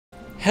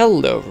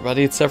Hello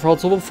everybody, it's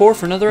Sephiroth4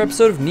 for another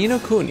episode of Ni no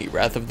Kuni,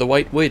 Wrath of the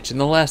White Witch. In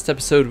the last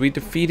episode we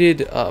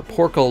defeated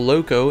Porco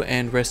Loco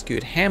and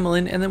rescued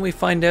Hamelin, and then we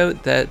found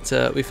out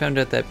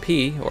that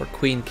P, or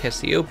Queen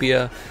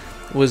Cassiopeia,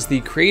 was the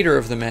creator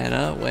of the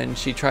mana. When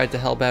she tried to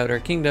help out her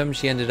kingdom,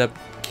 she ended up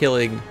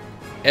killing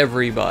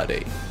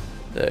everybody.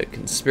 The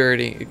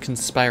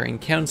conspiring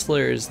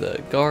counselors,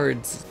 the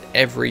guards,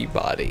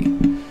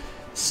 everybody.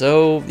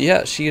 So,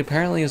 yeah, she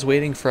apparently is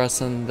waiting for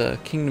us in the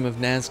Kingdom of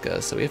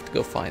Nazca, so we have to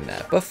go find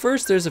that. But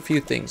first, there's a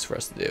few things for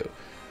us to do.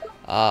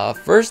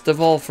 First of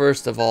all,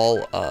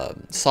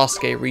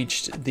 Sasuke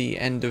reached the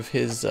end of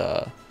his,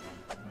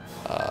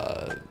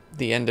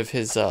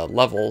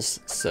 levels,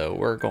 so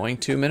we're going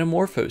to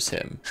metamorphose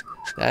him.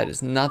 That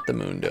is not the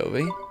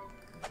Moondovi.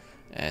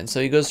 And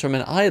so he goes from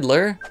an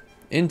idler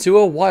into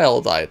a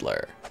wild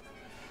idler.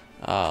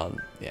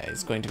 Yeah,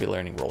 he's going to be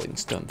learning Rolling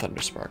Stone,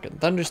 Thunderspark, and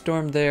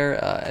Thunderstorm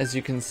there. As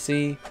you can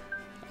see,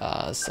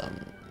 some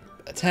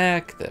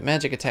attack. The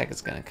magic attack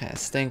is going to kind of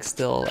stink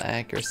still.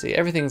 Accuracy,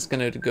 everything's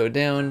going to go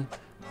down,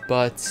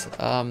 but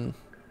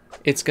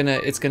it's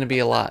gonna be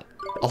a lot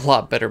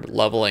better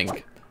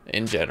leveling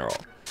in general.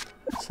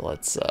 So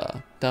let's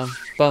dum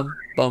bum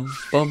bum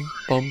bum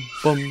bum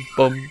bum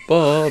bum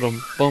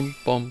bum bum bum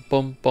bum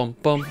bum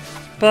bum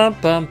bum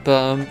bum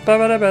bum ba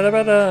ba ba ba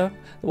ba.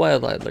 The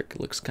wild idler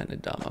looks kind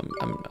of dumb.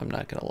 I'm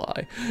not gonna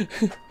lie.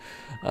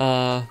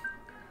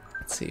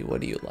 Let's see. What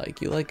do you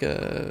like? You like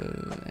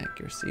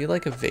accuracy. You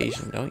like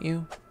evasion, don't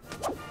you?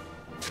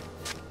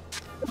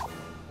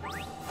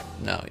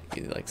 No,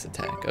 he likes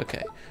attack.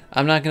 Okay.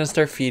 I'm not gonna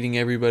start feeding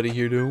everybody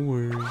here. Don't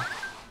worry.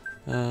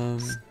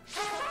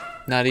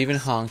 Not even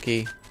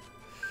Honky.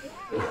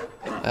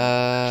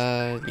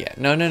 Yeah.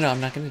 No. I'm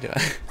not gonna do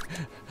it.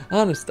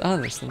 honest.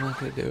 I'm not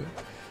gonna do it.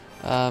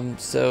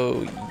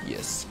 So,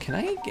 yes, can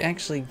I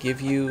actually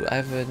give you, I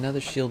have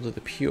another shield of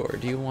the pure,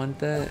 do you want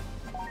that?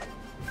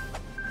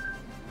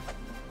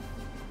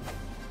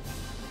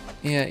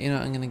 Yeah, you know,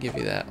 I'm gonna give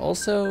you that.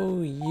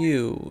 Also,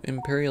 you,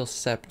 Imperial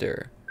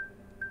Scepter.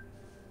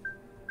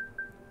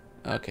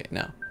 Okay,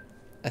 no.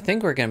 I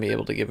think we're gonna be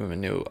able to give him a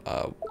new,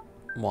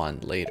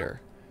 wand later.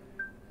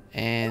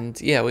 And,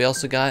 yeah, we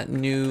also got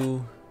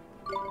new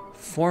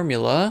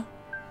formula,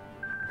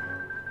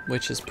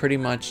 which is pretty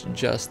much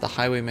just the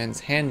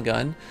Highwayman's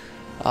handgun.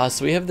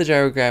 So we have the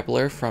gyro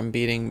grappler from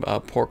beating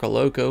Porco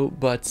Loco,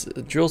 but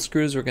drill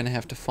screws we're going to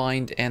have to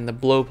find, and the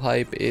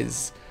blowpipe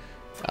is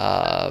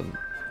going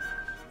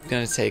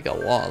to take a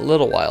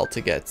little while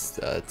to get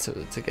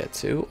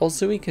to.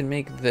 Also, we can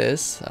make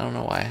this. I don't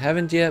know why I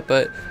haven't yet,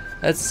 but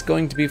that's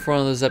going to be for one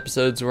of those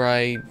episodes where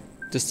I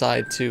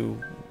decide to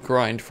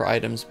grind for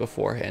items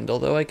beforehand,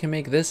 although I can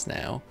make this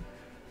now.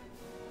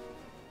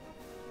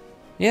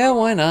 Yeah,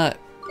 why not?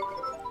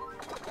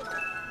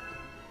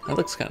 That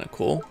looks kind of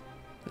cool.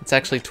 It's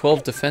actually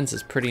 12 defense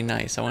is pretty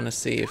nice. I want to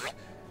see if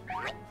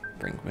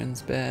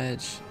Brinkman's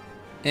badge.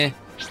 Who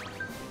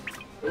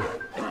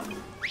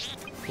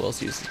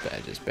else uses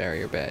badges?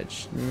 Barrier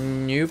badge.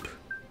 Nope.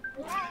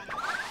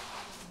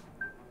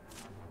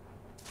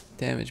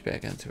 Damage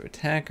back onto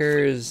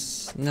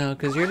attackers. No,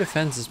 because your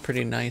defense is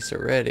pretty nice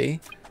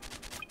already.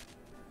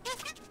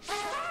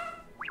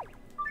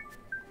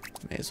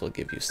 May as well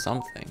give you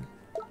something.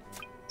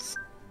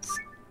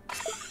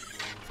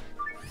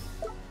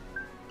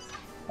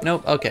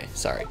 Nope, okay,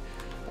 sorry.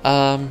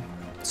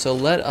 So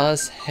let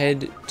us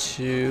head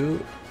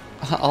to...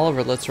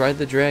 Oliver, let's ride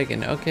the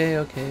dragon. Okay.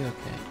 I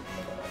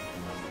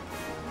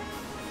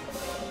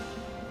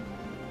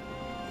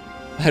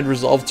had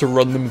resolved to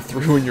run them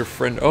through and your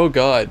friend... Oh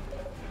god.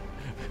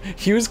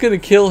 He was gonna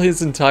kill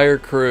his entire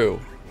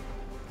crew.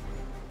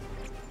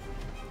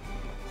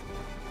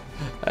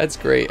 That's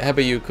great. How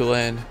about you,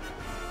 Kulan?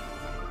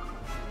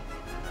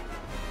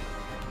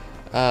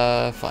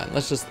 Fine.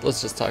 Let's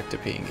just talk to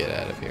P and get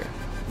out of here.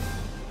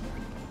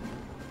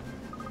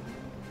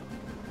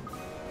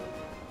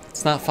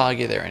 It's not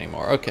foggy there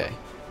anymore. Okay.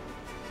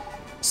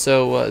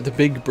 So, the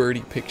big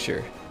birdie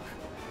picture.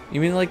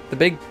 You mean like the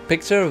big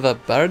picture of a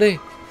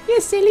birdie?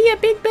 Yes, silly, a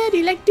big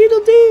birdie like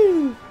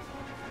Doodle-Doo.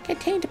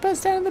 Contain to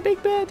post down the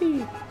big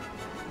birdie.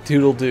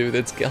 Doodle-Doo,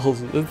 that's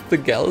the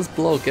gal's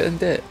bloke,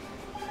 isn't it?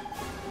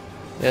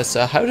 Yeah,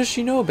 so how does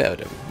she know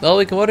about him? Well,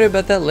 we can worry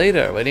about that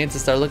later. We need to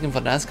start looking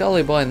for Nazca,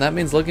 Ollie boy, and that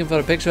means looking for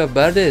a picture of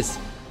birdies.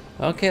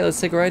 Okay, let's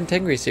take a ride in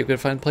Tengri, see if we can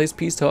find a place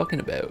P's talking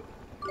about.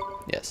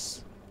 Yes.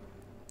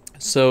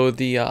 So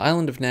the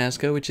island of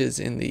Nazca, which is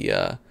in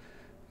the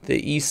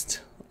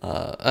east,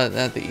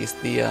 not the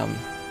east, the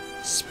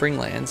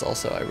Springlands.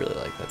 Also, I really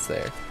like that's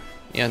there,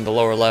 in the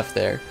lower left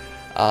there.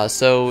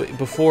 So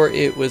before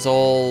it was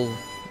all,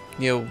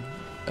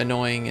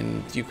 annoying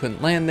and you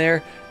couldn't land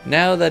there.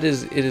 Now that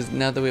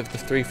now that we have the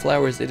 3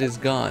 flowers, it is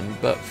gone.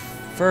 But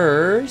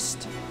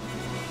first,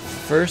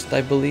 I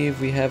believe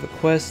we have a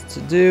quest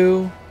to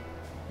do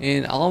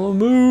in Alma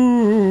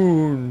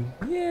Moon.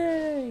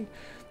 Yay!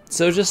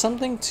 So just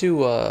something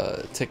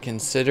to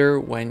consider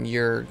when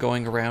you're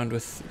going around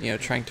with,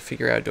 trying to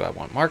figure out, do I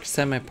want Marcus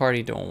in my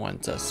party? Do I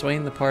want Sway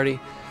in the party?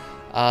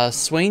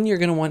 Swain, you're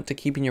going to want to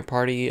keep in your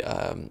party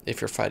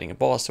if you're fighting a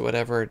boss or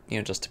whatever, you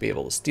know, just to be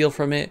able to steal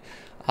from it.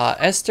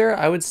 Esther,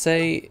 I would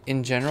say,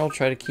 in general,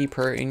 try to keep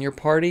her in your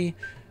party.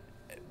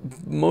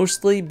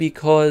 Mostly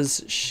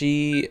because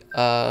she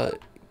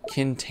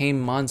can tame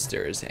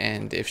monsters,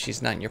 and if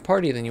she's not in your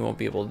party, then you won't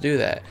be able to do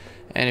that.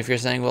 And if you're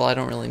saying, well, I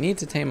don't really need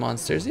to tame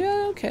monsters,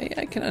 yeah, okay,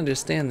 I can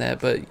understand that,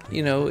 but,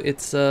 you know,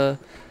 it's,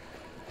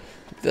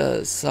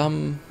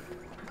 some,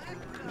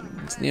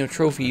 you know,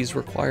 trophies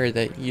require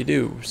that you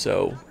do,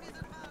 so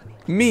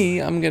me,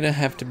 I'm gonna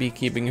have to be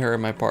keeping her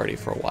in my party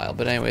for a while.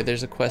 But anyway,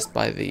 there's a quest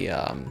by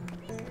the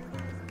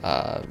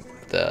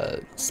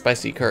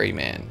spicy curry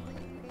man,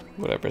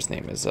 whatever his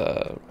name is,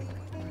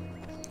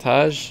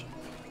 Taj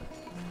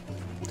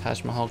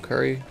Mahal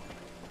Curry,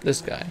 this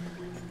guy,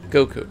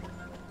 Goku.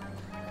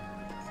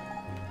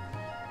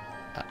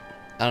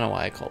 I don't know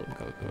why I called him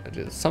Goku.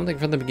 It's something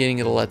from the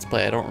beginning of the Let's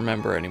Play. I don't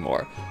remember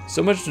anymore.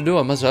 So much to do,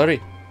 I must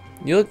hurry.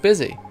 You look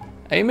busy.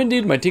 I am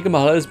indeed. My tikka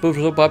masala is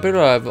so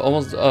popular, I have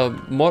almost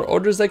more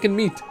orders I can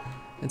meet.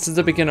 And since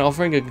I began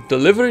offering a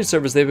delivery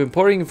service, they've been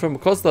pouring from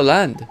across the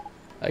land.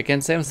 I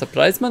can't say I'm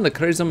surprised, man. The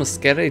curry is almost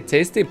scary,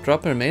 tasty,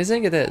 proper,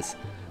 amazing it is.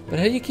 But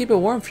how do you keep it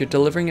warm if you're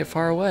delivering it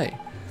far away?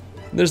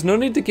 There's no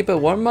need to keep it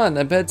warm, man.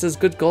 I bet it's as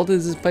good gold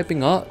as it's piping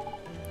hot.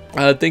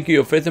 Thank you.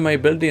 Your faith in my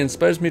ability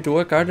inspires me to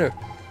work harder.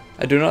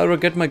 I do not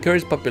regret my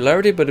curry's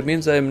popularity, but it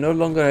means I am no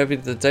longer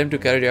having the time to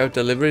carry out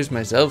deliveries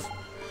myself.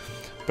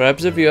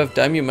 Perhaps if you have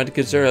time, you might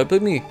consider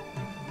helping me.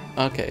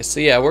 Okay, so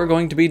yeah, we're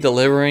going to be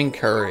delivering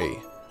curry.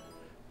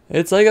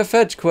 It's like a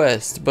fetch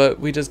quest, but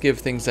we just give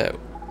things out.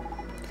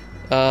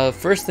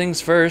 First things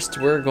first,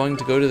 we're going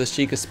to go to the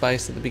Sheikah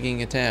Spice at the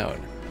beginning of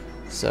town.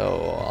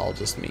 So I'll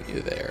just meet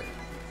you there.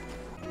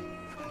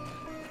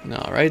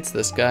 Alright, it's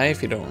this guy,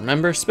 if you don't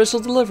remember. Special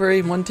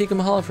delivery, 1 tikka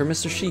mahala for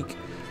Mr. Sheik.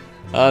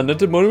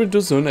 Not a moment too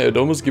soon, I had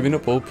almost given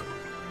up hope.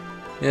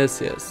 Yes,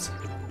 yes.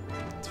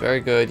 It's very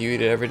good, you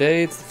eat it every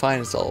day, it's the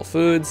finest of all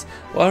foods.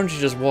 Why don't you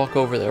just walk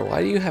over there?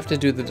 Why do you have to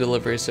do the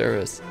delivery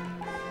service?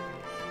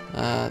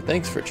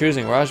 Thanks for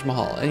choosing Raj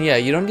Mahal. And yeah,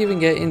 you don't even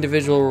get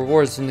individual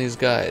rewards from these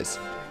guys.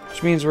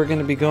 Which means we're going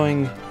to be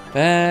going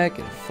back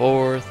and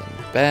forth, and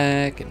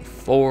back and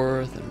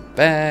forth, and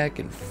back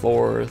and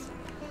forth.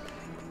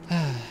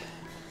 I'm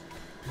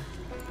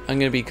going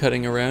to be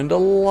cutting around a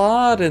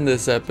lot in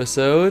this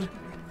episode.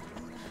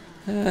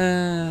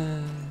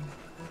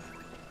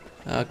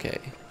 Okay.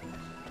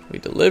 We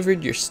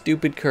delivered your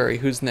stupid curry.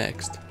 Who's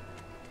next?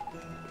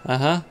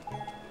 Uh-huh.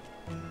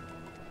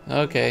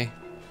 Okay.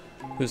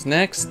 Who's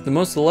next? The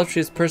most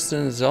illustrious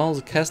person is all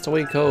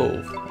Castaway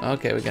Cove.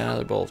 Okay, we got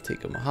another bowl of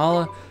tikka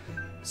mahala.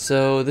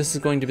 So this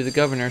is going to be the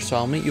governor, so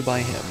I'll meet you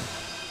by him.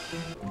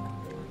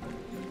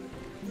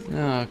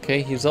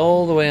 Okay, he's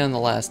all the way on the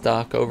last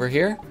dock over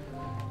here.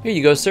 Here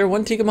you go, sir.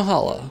 1 tikka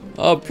mahala.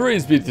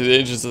 Praise be to the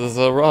angels that has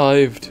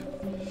arrived.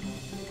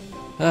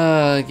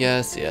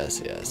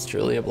 Yes.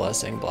 Truly a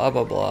blessing. Blah,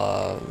 blah,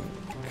 blah.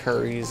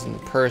 Curries in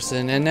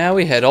person. And now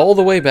we head all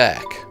the way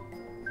back.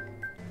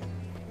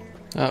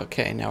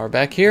 Okay, now we're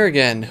back here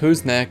again.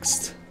 Who's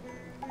next?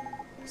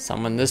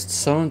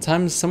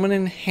 Sometimes someone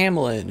in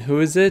Hamlin. Who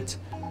is it?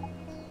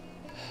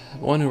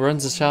 One who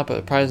runs the shop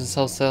but prides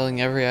himself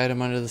selling every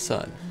item under the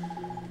sun.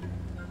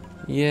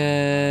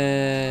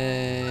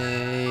 Yay.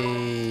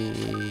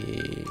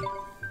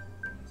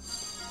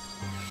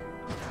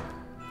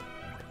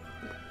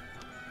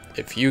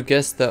 If you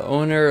guessed the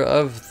owner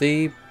of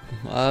the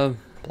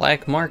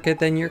black market,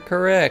 then you're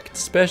correct.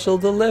 Special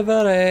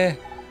delivery.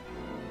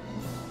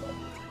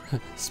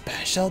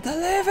 Special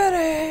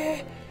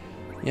delivery.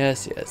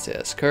 Yes.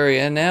 Curry,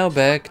 and now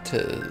back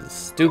to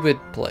stupid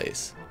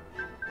place.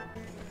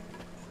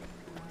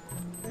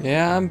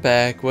 Yeah, I'm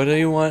back. What do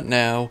you want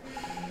now?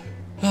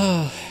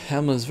 Oh,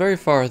 Hamlin's very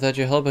far. Without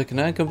your help, I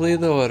cannot complete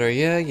the order.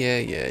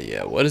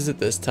 Yeah. What is it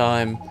this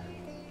time?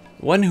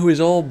 One who is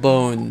all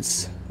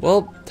bones.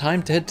 Well,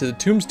 time to head to the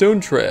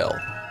Tombstone Trail.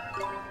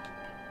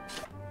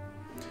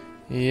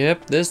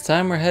 Yep, this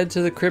time we're headed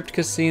to the Crypt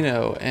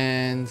Casino,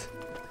 and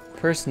the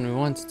person we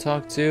want to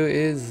talk to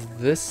is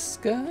this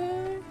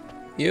guy?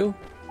 You?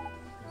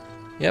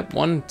 Yep,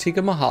 1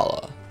 tikka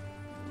mahala.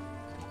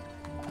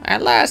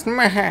 At last, the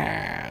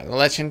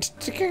legend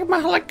tikka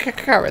mahala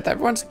curry that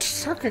everyone's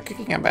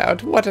talking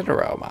about. What an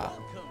aroma.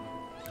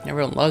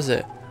 Everyone loves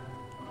it.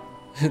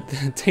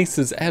 It tastes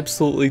is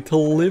absolutely to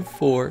live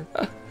for.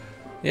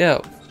 Yeah,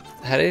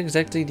 how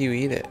exactly do you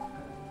eat it?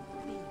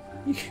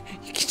 You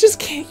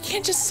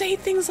can't just say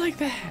things like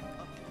that.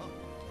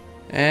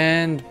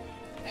 And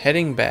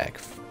heading back,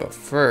 but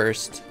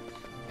first,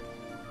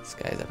 this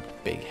guy's a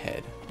big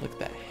head. Look at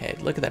that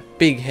head. Look at that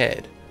big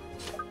head.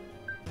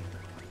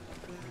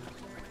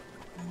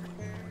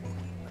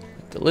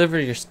 Deliver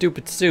your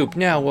stupid soup.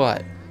 Now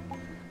what?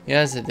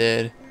 Yes, it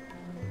did.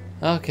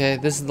 Okay,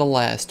 this is the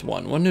last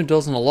one. One who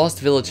dwells in a lost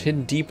village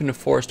hidden deep in the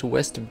forest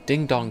west of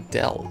Ding Dong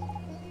Dell.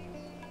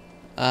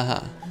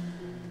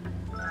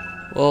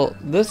 Well,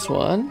 this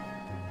one,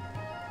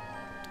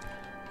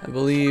 I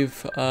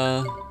believe,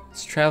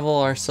 let's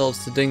travel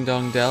ourselves to Ding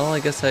Dong Dell.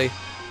 I guess I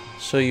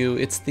show you.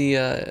 It's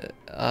the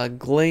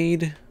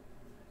glade.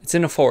 It's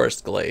in a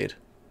forest glade.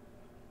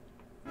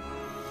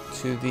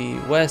 To the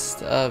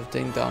west of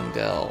Ding Dong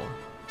Dell.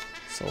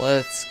 So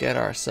let's get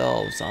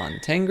ourselves on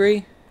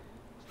Tengri.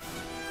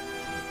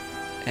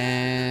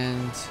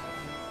 And let's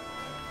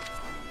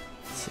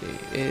see,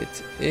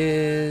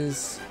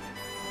 it's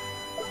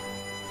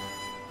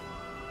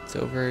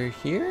over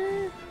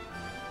here.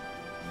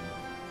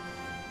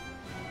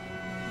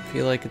 I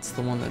feel like it's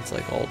the one that's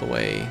like all the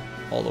way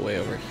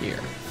over here.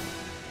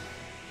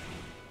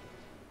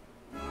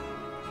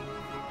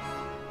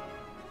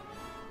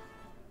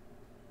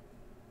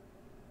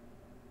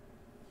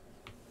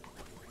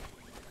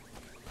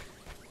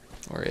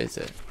 Or is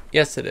it?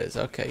 Yes, it is.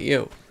 Okay,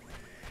 you.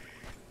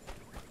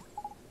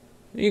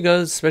 Here you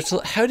go,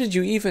 special. How did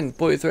you even,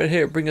 boy with red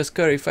hair, bring us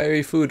curry,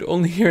 fiery food?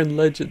 Only here in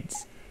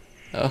Legends.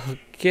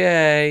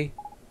 Okay.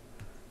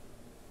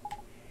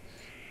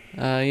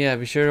 Yeah,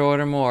 be sure to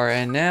order more.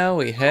 And now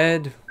we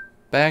head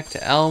back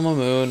to Alma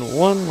Moon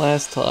one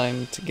last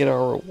time to get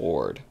our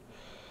reward.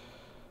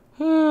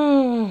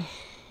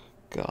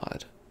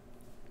 God.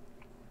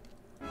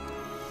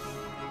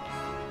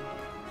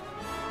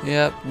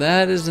 Yep,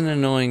 that is an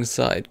annoying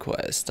side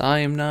quest.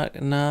 I'm not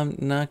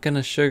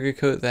gonna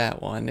sugarcoat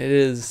that one. It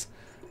is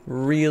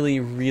really,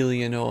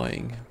 really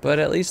annoying. But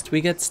at least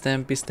we get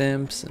stampy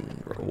stamps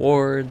and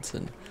rewards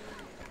and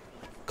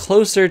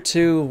closer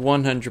to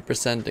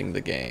 100%ing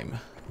the game.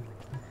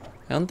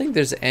 I don't think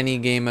there's any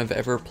game I've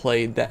ever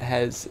played that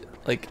has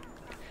like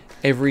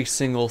every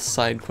single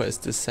side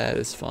quest is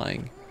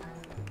satisfying.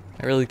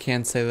 I really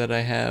can't say that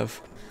I have.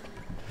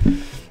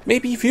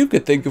 Maybe if you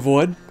could think of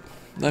one,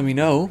 let me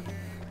know.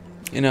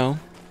 You know,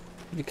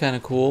 it'd be kind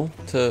of cool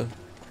to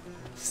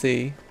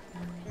see.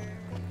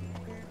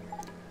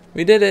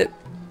 We did it.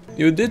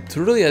 You did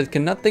truly. I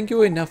cannot thank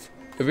you enough.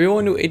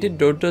 Everyone who ate it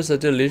told us how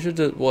delicious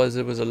it was.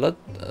 It was a lot.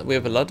 We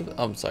have a lot of.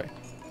 Oh, I'm sorry.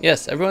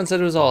 Yes, everyone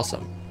said it was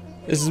awesome.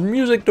 This is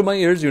music to my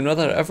ears. You know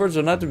that our efforts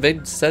are not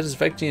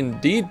satisfactory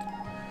indeed.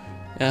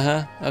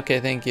 Okay,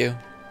 thank you.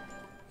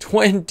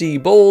 20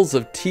 bowls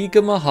of tikka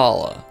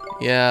mahala.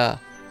 Yeah,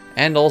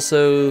 and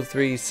also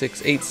 3,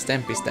 6, 8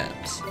 stampy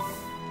stamps.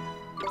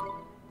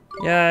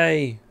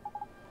 Yay!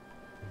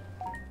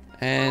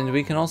 And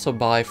we can also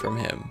buy from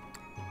him.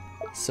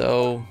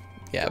 So,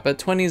 yeah, but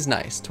 20 is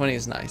nice. 20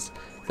 is nice.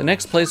 The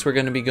next place we're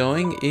going to be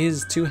going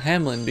is to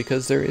Hamlin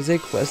because there is a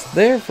quest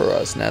there for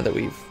us now that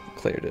we've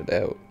cleared it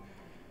out.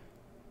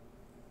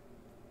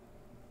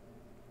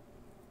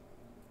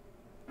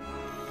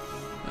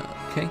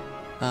 Okay.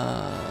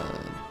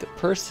 The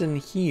person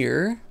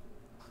here,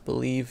 I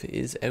believe,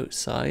 is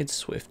outside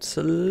Swift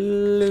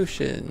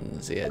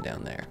Solutions. Yeah,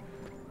 down there.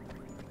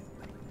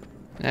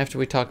 And after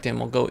we talk to him,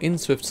 we'll go in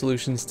Swift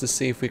Solutions to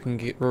see if we can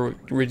get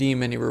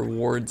redeem any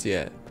rewards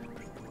yet.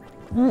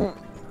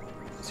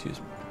 Excuse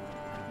me.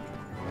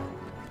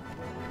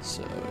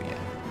 So, yeah.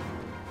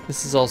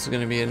 This is also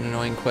going to be an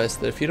annoying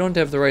quest that if you don't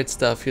have the right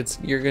stuff,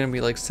 you're going to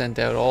be like sent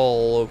out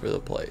all over the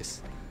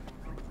place.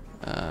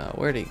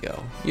 Where'd he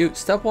go? You,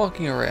 stop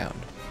walking around.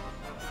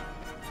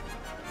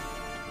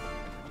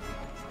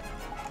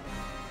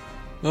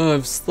 Oh,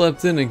 I've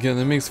slept in again.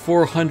 That makes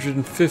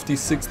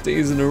 456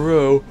 days in a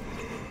row.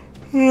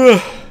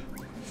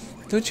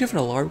 Don't you have an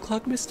alarm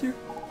clock, mister?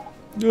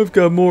 I've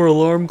got more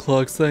alarm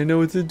clocks than I know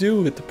what to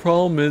do with. The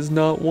problem is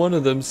not one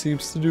of them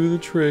seems to do the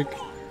trick.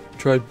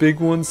 Tried big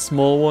ones,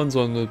 small ones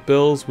on the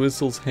bells,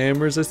 whistles,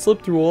 hammers. I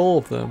slipped through all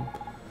of them.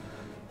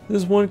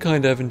 There's one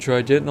kind I haven't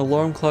tried yet, an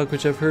alarm clock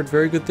which I've heard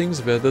very good things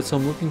about. That's what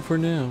I'm looking for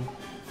now.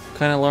 What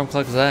kind of alarm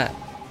clock is that?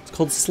 It's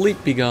called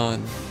Sleep Be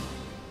Gone.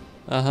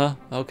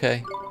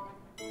 Okay.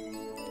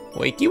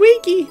 Wakey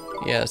wakey!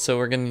 Yeah, so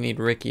we're gonna need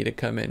Ricky to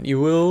come in.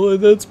 You will?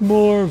 That's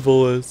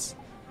marvelous.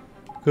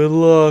 Good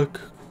luck.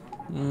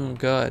 Oh,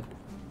 God.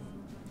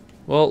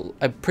 Well,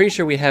 I'm pretty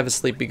sure we have a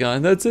Sleep Be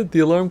Gone. That's it, the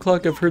alarm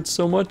clock I've heard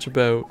so much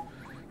about.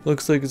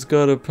 Looks like it's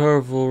got a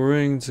powerful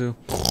ring to...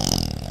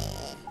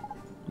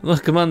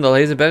 Look, come on, the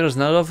lazy beggar's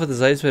not off with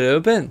his eyes wide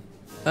open.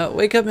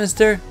 Wake up,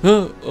 mister.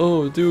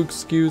 Oh, do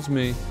excuse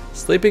me.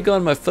 Sleep Be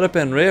Gone, my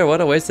flippin' rear,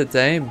 what a waste of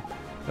time.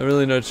 I'm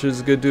really not sure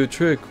it's gonna do a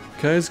trick.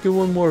 Can I ask you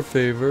one more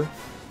favor?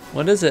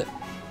 What is it?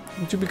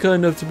 Would you be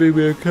kind enough to make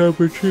me a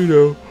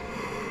cappuccino?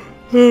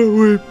 That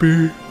would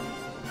be.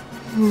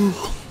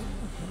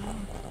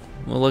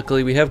 Well,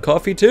 luckily we have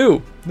coffee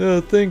too.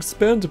 No, thanks. It's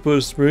bound to put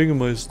a spring in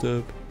my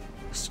step.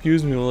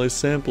 Excuse me while I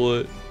sample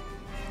it.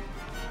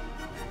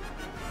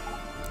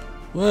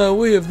 Wow,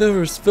 we have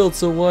never felt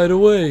so wide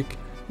awake.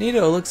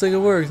 Neato, looks like it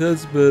worked.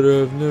 That's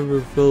better. I've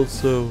never felt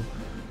so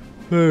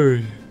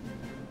very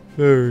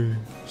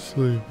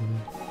sleepy.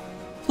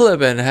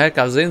 Flippin' heck,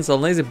 I've seen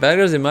some lazy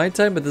beggars in my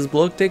time, but this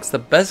bloke takes the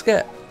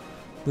biscuit.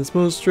 That's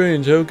most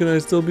strange. How can I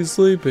still be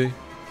sleepy?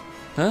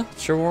 Huh?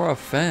 Sure wore off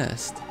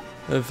fast.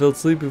 I felt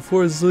sleepy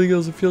before, so I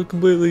also feel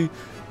completely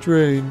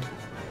drained.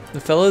 The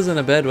fella's in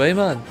a bad way,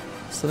 man.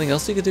 Something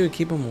else you could do to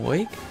keep him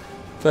awake?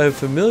 If I have a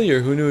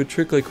familiar who knew a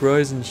trick like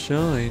rise and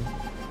shine.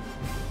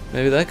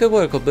 Maybe that could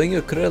work. We'll bring you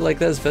a critter like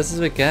that as fast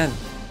as we can.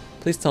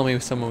 Please tell me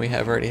someone we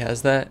have already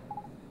has that.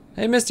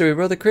 Hey, mister, we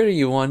brought the critter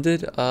you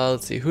wanted.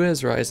 Let's see, who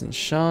has Rise and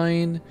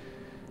Shine?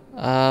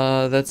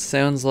 That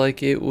sounds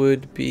like it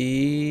would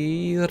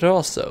be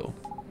Rosso.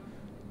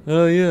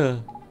 Oh, yeah.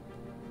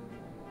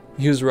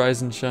 Use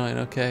Rise and Shine,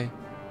 okay.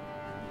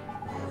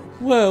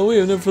 Wow, we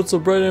have never felt so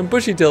bright and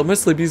bushy-tailed. My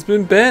sleepy's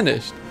been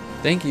banished.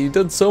 Thank you, you've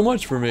done so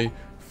much for me.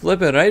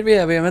 Flippin', right? We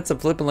have met some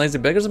flippin' lazy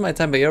beggars in my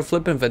time, but you're a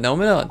flippin'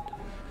 phenomenon.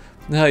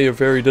 Now your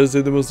fairy does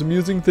say the most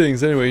amusing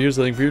things. Anyway, here's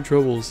something for your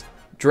troubles.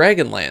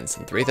 Dragonlance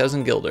and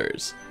 3,000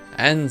 guilders.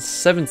 And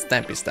 7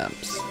 stampy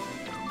stamps.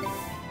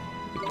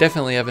 We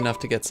definitely have enough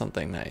to get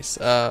something nice.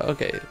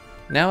 Okay.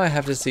 Now I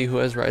have to see who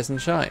has Rise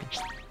and Shine.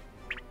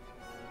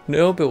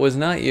 Nope, it was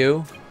not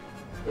you.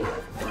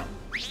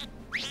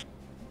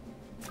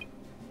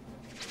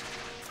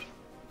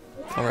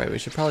 Alright, we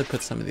should probably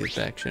put some of these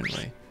back, shouldn't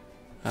we?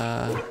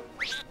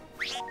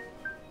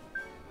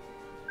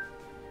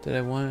 Did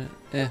I want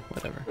it?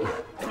 Whatever.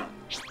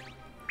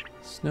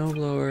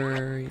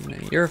 Snowblower, you know,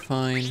 you're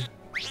fine.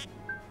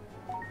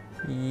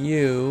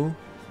 You...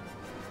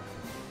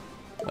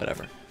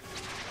 Whatever.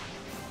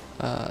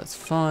 It's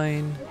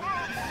fine.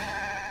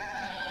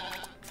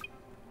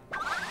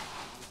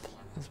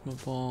 Plasma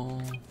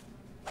ball.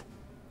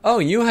 Oh,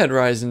 you had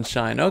Rise and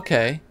Shine,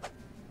 okay.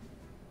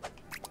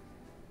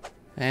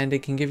 And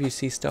it can give you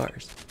C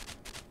stars.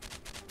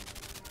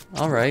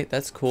 Alright,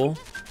 that's cool.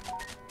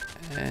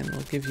 And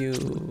we'll give you...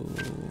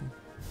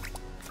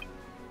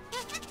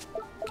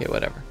 Okay,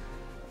 whatever.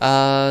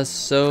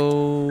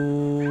 So...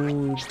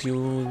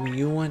 Do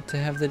you want to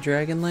have the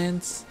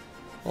Dragonlance?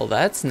 Well,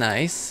 that's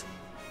nice.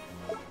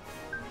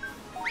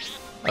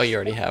 Oh, you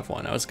already have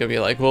one. I was gonna be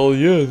like, well,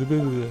 yeah,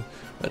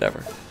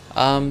 whatever.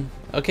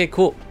 Okay,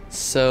 cool.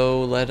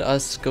 So let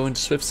us go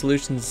into Swift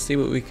Solutions and see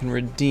what we can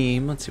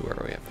redeem. Let's see where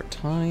are we at for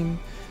time.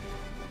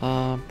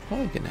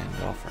 Probably gonna end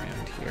it off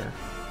around here.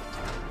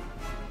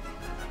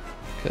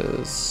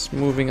 Because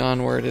moving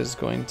onward is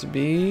going to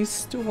be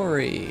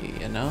story,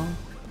 you know?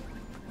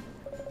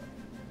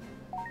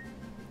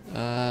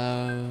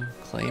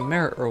 Claim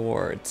merit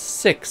reward.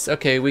 6.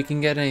 Okay, we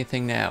can get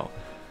anything now.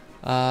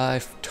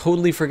 I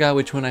totally forgot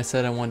which one I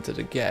said I wanted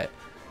to get.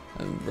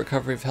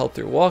 Recovery of health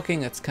through walking,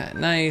 that's kind of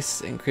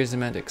nice. Increase the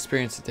amount of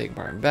experience to take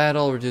part in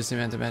battle. Reduce the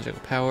amount of magical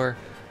power.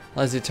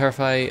 Allows you to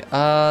terrify.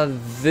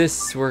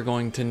 This we're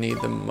going to need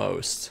the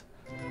most.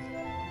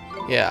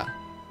 Yeah.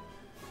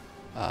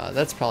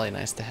 That's probably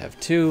nice to have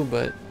too,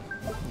 but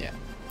yeah.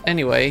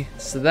 Anyway,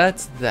 so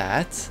that's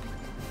that.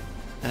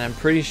 And I'm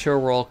pretty sure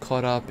we're all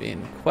caught up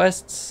in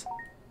quests.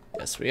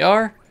 Yes, we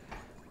are.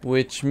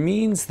 Which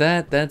means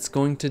that that's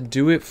going to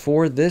do it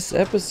for this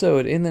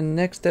episode. In the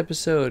next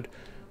episode,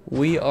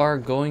 we are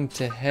going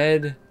to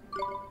head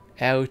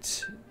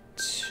out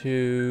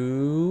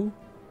to...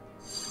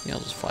 Yeah, I'll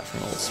just fly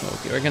from Old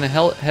Smoky. We're going to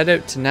head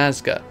out to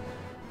Nazca.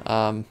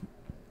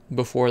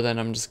 Before then,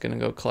 I'm just going to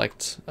go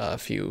collect a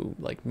few,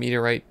 like,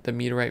 the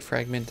meteorite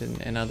fragment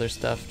and other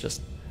stuff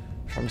just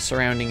from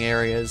surrounding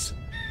areas.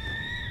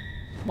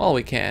 While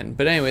we can.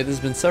 But anyway, this has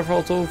been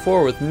Sephiroth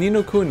 04 with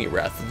Nino Kuni,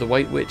 Wrath of the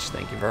White Witch.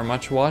 Thank you very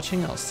much for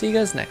watching. I'll see you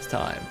guys next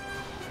time.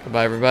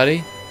 Goodbye,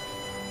 everybody.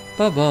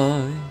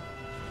 Bye-bye.